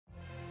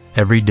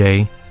Every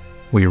day,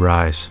 we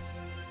rise,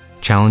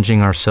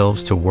 challenging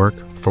ourselves to work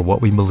for what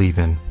we believe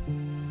in.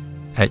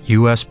 At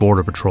U.S.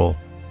 Border Patrol,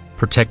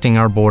 protecting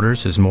our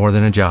borders is more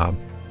than a job.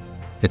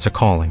 It's a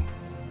calling.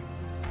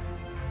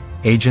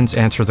 Agents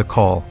answer the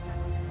call,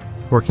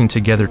 working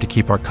together to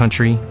keep our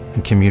country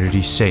and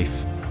communities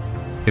safe.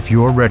 If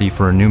you are ready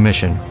for a new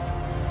mission,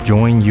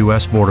 join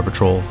U.S. Border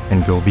Patrol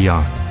and go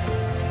beyond.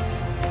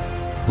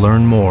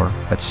 Learn more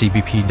at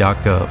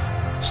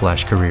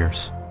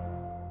cbp.gov/careers.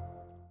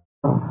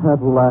 At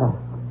last.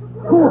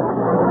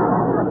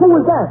 Who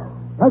was that?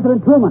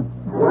 President Truman.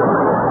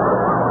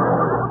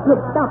 Look,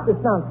 stop this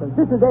nonsense.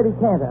 This is Eddie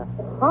Cantor.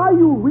 Are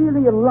you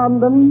really in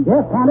London?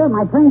 Yes, Cantor.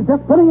 My train's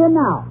just putting in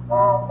now.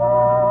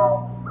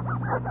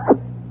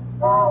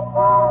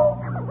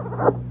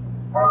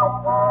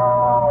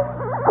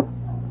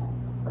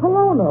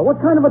 Kelowna, what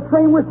kind of a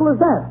train whistle is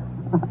that?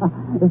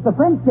 It's the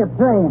friendship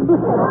train.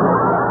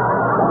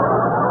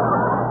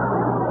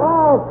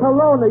 Oh,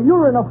 Kelowna,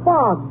 you're in a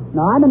fog.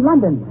 No, I'm in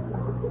London.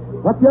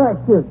 What's your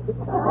excuse? Wait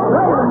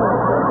a minute.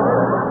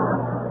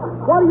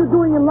 What are you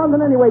doing in London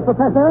anyway,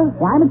 Professor?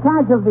 Well, I'm in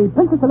charge of the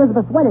Princess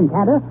Elizabeth's wedding,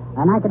 Cantor,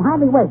 and I can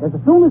hardly wait. As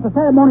soon as the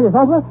ceremony is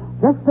over,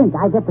 just think,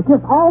 I get to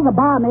kiss all the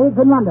barmaids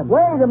in London.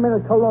 Wait a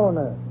minute,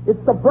 Kelowna. It's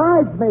the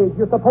bridesmaids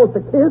you're supposed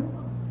to kiss.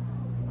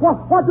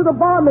 What do the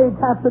barmaids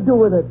have to do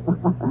with it?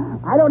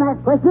 I don't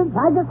ask questions.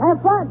 I just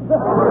have fun.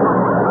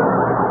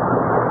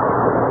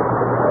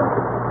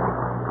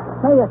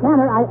 Say,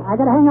 Cantor, I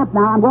got to hang up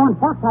now. I'm going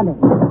fox hunting.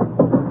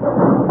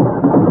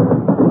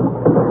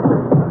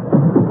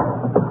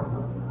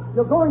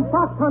 You're going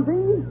fox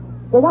hunting?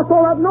 Well, what's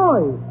all that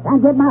noise?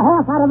 Can't get my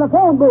horse out of the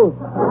phone booth.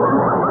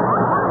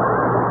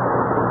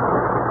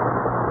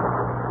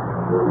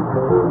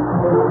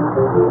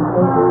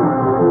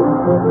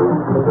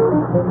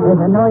 There's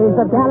a noise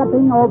of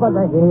galloping over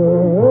the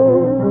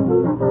hill,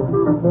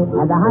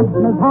 and the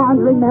huntsman's horns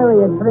ring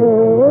merry and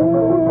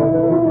shrill.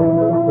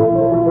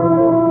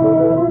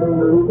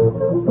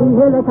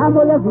 Here they come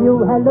with a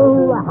view,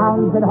 halloo,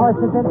 hounds and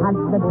horses and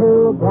huntsmen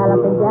too,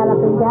 galloping,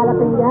 galloping,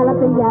 galloping,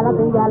 galloping,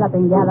 galloping,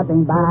 galloping,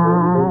 galloping by.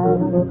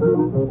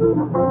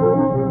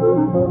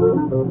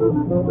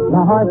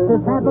 The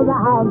horses trample, the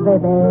hounds they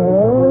bay,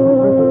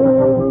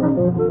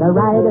 the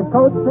riders'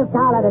 coats are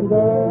scarlet and gay.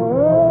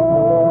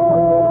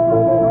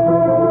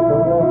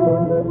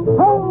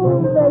 Ho,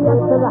 way up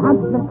to the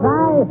huntsman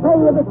cry, say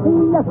you ever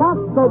seen the fox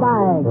go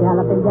by,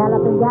 galloping,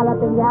 galloping,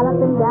 galloping,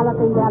 galloping,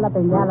 galloping,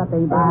 galloping,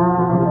 galloping by.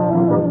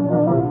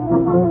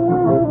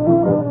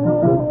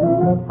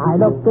 I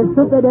look as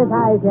stupid as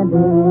I can be,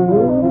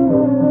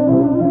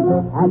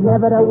 and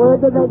never a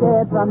word do they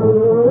get from me.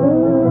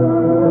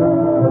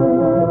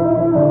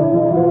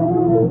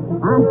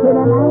 Until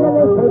an anger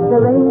they take the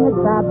rein and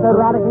start the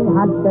rollicking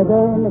hunt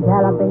again,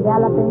 galloping,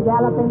 galloping,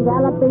 galloping,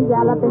 galloping,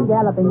 galloping,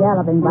 galloping,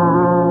 galloping by.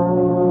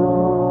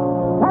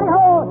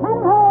 Tally-ho!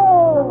 Tally-ho!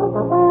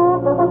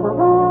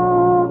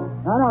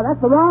 No,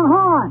 that's the wrong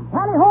horn.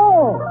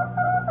 Tally-ho!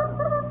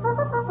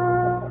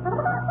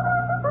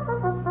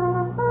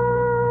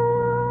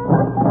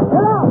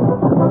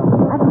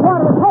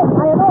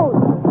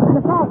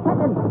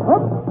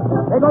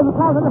 There goes the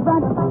crowd in the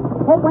front.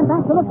 Hope went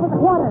back to look for the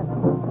quarter.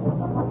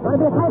 Going to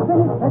be a tight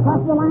finish. They're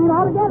crossing the line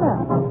all together.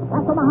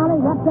 After the Holly,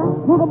 left jack,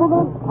 boogle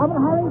boogle, over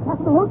the Harry,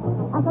 after the hook,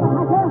 after the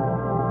hacker.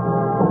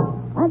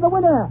 And the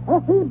winner,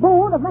 S.E.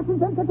 Boone of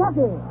Lexington,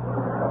 Kentucky.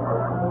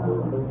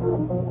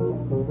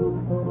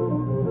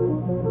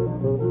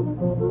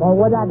 Oh,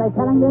 would I be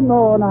telling you?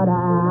 No, not I.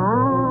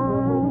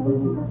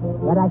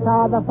 That I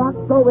saw the fox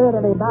go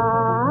wearily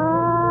by.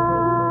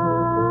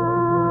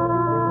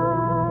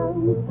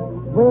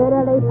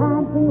 Wittily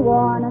fancy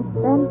worn and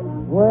spent,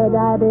 would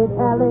I be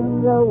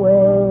telling the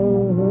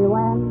way he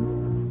went?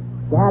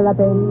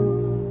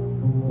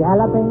 Galloping,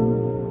 galloping,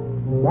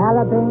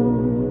 galloping,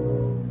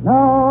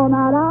 no,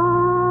 not I.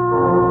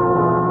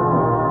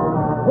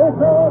 His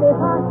pretty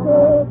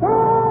foxy,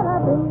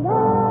 galloping,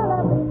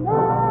 galloping,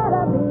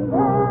 galloping,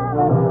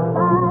 galloping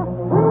by,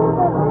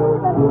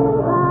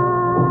 leave by.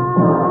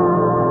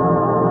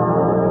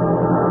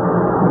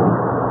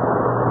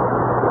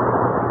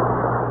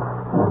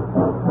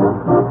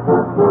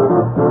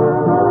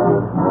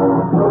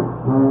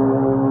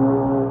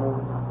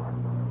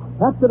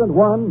 Pepsodent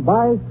won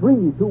by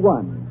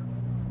 3-1.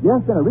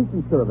 Yes, in a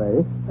recent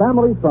survey,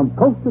 families from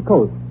coast to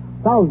coast,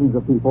 thousands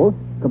of people,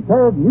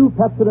 compared new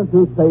Pepsodent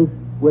toothpaste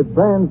with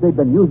brands they've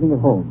been using at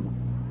home.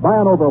 By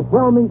an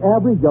overwhelming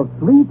average of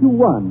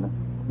 3-1,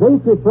 they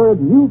preferred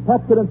new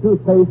Pepsodent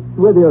toothpaste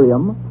with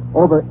Irium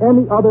over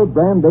any other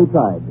brand they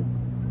tried.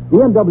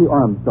 The N.W.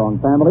 Armstrong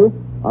family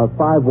of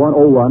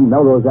 5101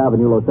 Melrose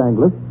Avenue, Los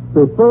Angeles,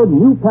 preferred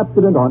new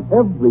Pepsodent on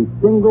every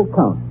single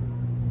count.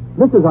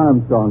 Mrs.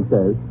 Armstrong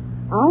says,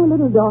 our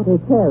little daughter,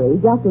 Terry,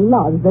 just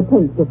loves the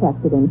taste of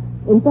Pepsodent.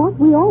 In fact,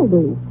 we all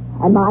do.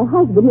 And my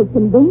husband is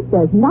convinced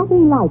there's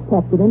nothing like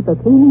Pepsodent for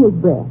cleaning his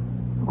breath.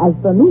 As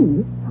for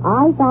me,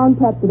 I found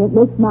Pepsodent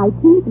makes my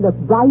teeth look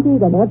brighter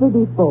than ever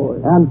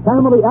before. And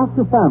family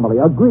after family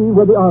agree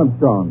with the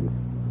Armstrongs.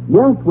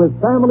 Yes, with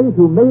families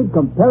who made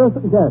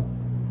comparison tests.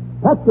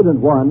 Pepsodent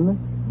 1,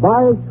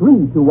 buy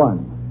 3 to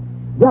 1.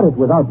 Get it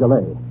without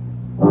delay.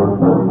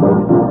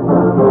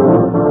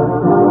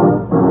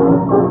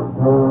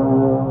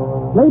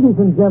 Ladies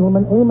and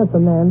gentlemen, Amos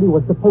and Andy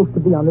were supposed to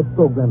be on this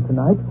program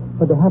tonight,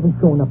 but they haven't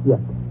shown up yet.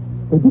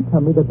 They did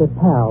tell me that their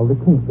pal, the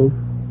Kingfish,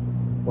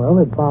 well,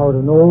 they borrowed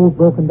an old,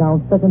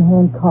 broken-down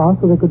second-hand car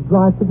so they could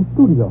drive to the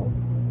studio.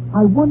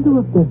 I wonder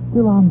if they're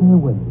still on their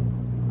way.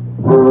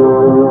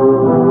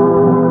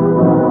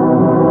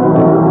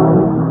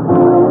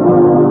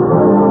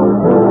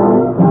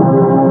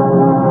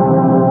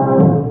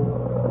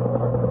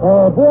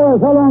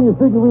 Boys, how long you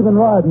figure we've been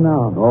riding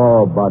now?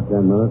 Oh, about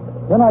 10 minutes.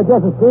 Then I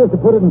guess it's safe to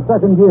put it in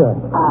second gear.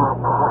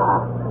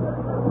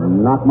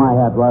 Knock my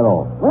hat right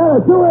off. Well,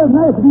 it sure is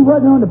nice to be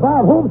working on the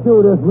Bob Hope show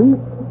this week.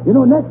 You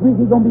know, next week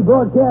he's going to be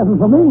broadcasting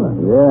from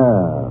England.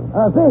 Yeah.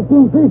 Say,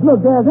 Kingfish,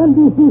 look, there's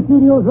NBC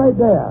studios right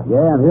there.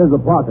 Yeah, and here's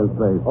the parking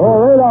space.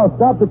 All right, I'll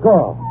stop the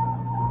car.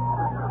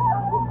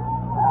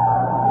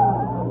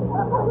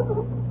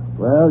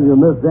 Well, you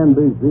missed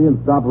NBC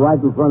and stopped right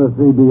in front of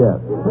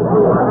CBS.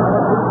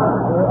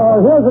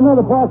 Here's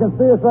another parking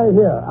space right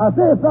here. I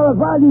say, fellas,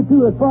 while you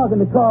two are parking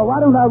the car, why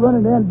don't I run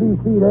into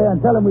NBC there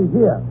and tell them we're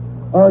here?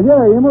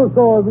 Yeah, Amos,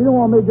 so we don't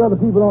want to make other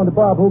people on the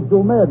Bob Hope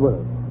show mad with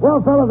us. Well,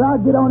 fellas, I'll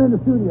get on in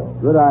the studio.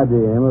 Good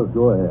idea, Amos.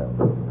 Go ahead.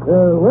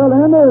 Well,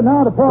 Andy,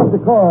 now to park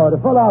the car. The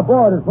fellow I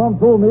bought it from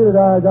told me that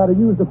I got to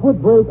use the foot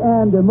brake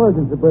and the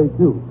emergency brake,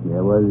 too. Yeah,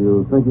 well,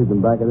 you think you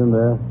can back it in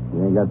there?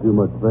 You ain't got too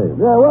much space.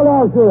 Yeah, well,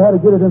 I'll show you how to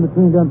get it in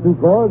between them two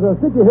cars.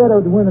 Stick your head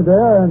out the window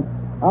there, and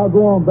I'll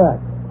go on back.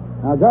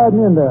 Now, guide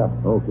me in there.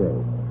 Okay.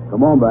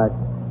 Come on back.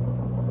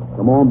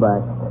 Come on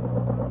back.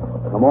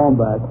 Come on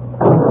back.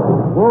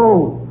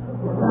 Whoa!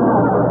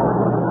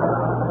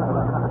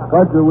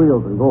 Cut your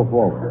wheels and go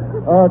forward.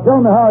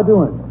 Tell me how I'm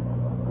doing.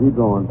 Keep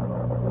going.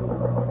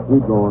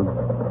 Keep going.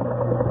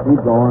 Keep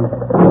going.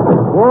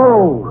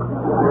 Whoa!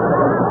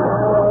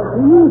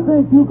 Do you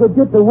think you could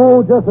get the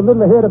road just a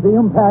little ahead of the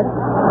impact?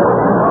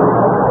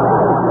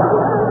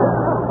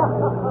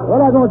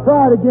 Well, I'm going to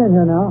try it again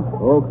here now.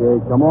 Okay,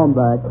 come on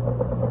back.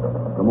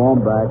 Come on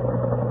back.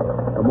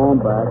 Come on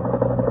back.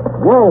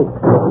 Whoa!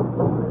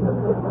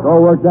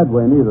 Don't work that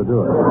way neither,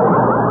 do it.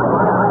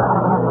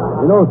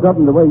 You know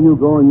something, the way you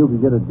going, you could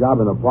get a job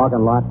in a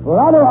parking lot. Well,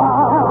 I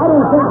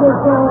don't think this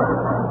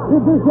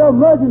your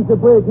emergency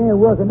brake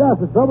ain't working. That's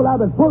the trouble. I've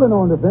been pulling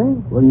on the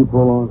thing. What do you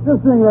pull on? This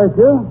thing right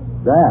here.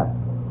 That.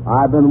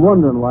 I've been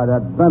wondering why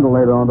that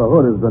ventilator on the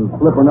hood has been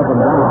flipping up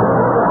and down.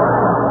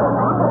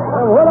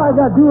 Well, what I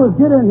got to do is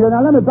get in here.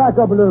 Now, let me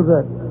back up a little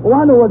bit. Oh,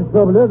 I know what the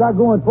trouble is. I'm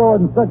going forward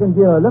in second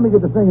gear. Let me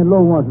get the thing in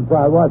low once and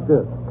try. Watch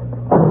this.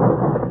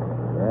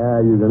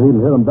 Yeah, you can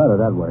even hit them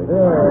better that way.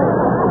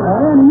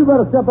 Yeah. Andy, you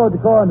better step out the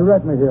car and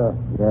direct me here.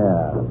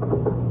 Yeah.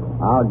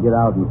 I'll get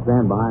out and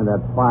stand behind that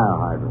fire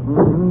hydrant.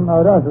 Mm-hmm.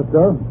 Oh, that's the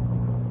stuff.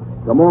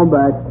 Come on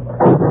back.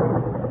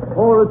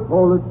 Hold it,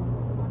 hold it.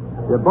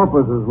 Your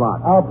bumpers is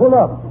locked. I'll pull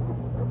up.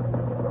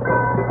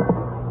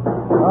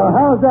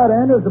 How's that,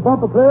 Andy? Is the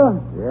bumper clear?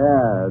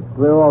 Yeah, it's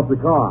clear off the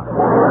car.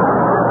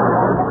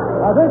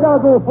 I think I'll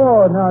go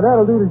forward now.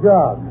 That'll do the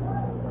job.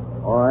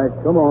 All right,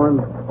 come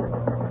on.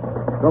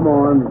 Come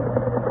on.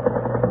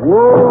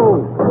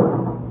 Whoa!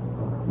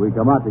 We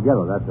come out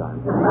together that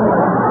time.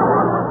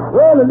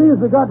 Well, at least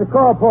we got the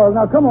car parked.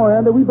 Now, come on,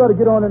 Andy. We better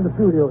get on in the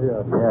studio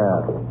here.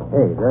 Yeah.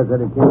 Hey, there's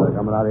Eddie Cantor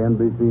coming out of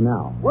NBC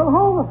now. Well,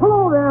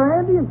 hello there,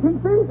 Andy and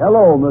Kingfish.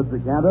 Hello, Mr.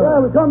 Cantor. Yeah,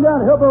 we come down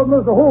to help out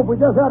Mr. Hope. We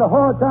just had a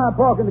hard time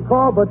parking the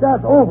car, but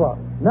that's over.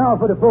 Now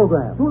for the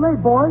program. Too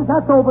late, boys.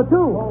 That's over,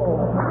 too.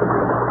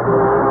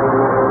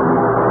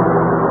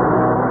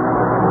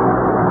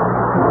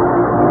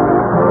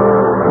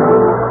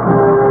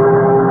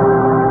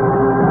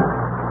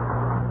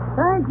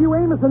 Thank you,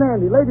 Amos and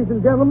Andy. Ladies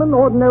and gentlemen,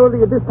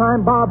 ordinarily at this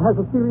time, Bob has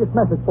a serious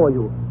message for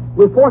you.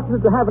 We're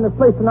fortunate to have in his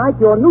place tonight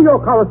your New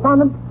York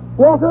correspondent,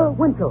 Walter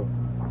Winchell.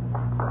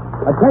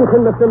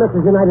 Attention, Mr. and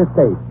Mrs. United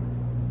States.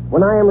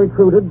 When I am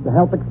recruited to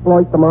help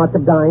exploit the March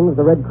of Dimes,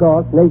 the Red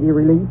Cross, Navy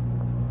Relief,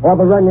 or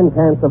the Runyon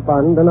Cancer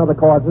Fund and other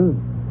causes,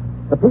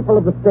 the people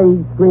of the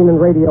stage, screen, and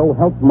radio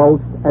help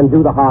most and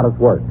do the hardest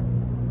work.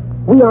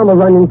 We on the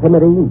Runyon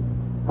Committee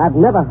have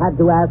never had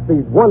to ask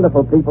these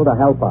wonderful people to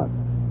help us.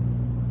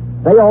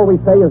 They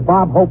always say, as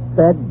Bob Hope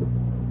said,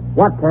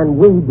 what can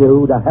we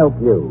do to help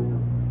you?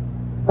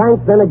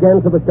 Thanks then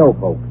again to the show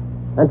folks,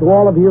 and to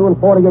all of you in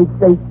 48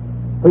 states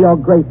for your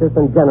gracious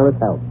and generous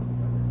help.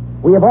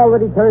 We have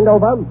already turned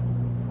over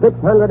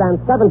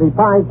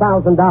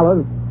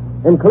 $675,000,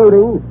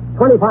 including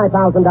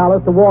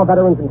 $25,000 to war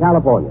veterans in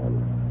California.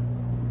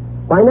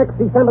 By next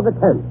December the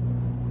 10th,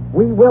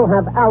 we will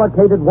have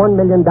allocated $1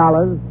 million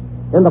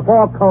in the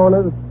four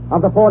corners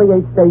of the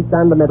 48 states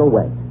and the Middle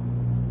West.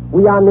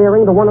 We are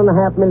nearing the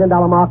 $1.5 million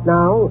mark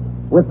now,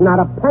 with not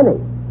a penny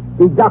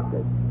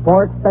deducted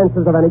for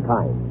expenses of any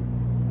kind.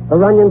 The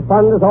Runyon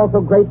Fund is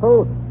also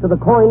grateful to the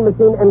Coin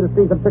Machine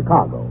Industries of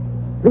Chicago.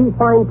 These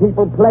fine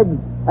people pledge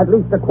at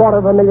least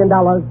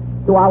 $250,000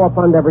 to our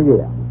fund every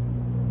year.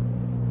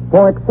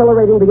 For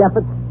accelerating the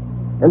efforts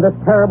in this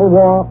terrible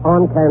war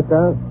on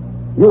cancer,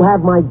 you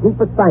have my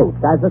deepest thanks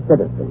as a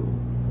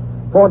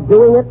citizen. For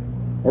doing it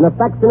in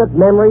affectionate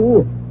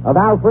memory of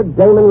Alfred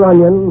Damon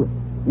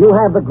Runyon, you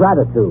have the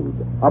gratitude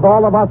of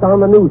all of us on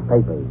the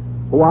newspapers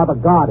who are the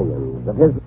guardians of his...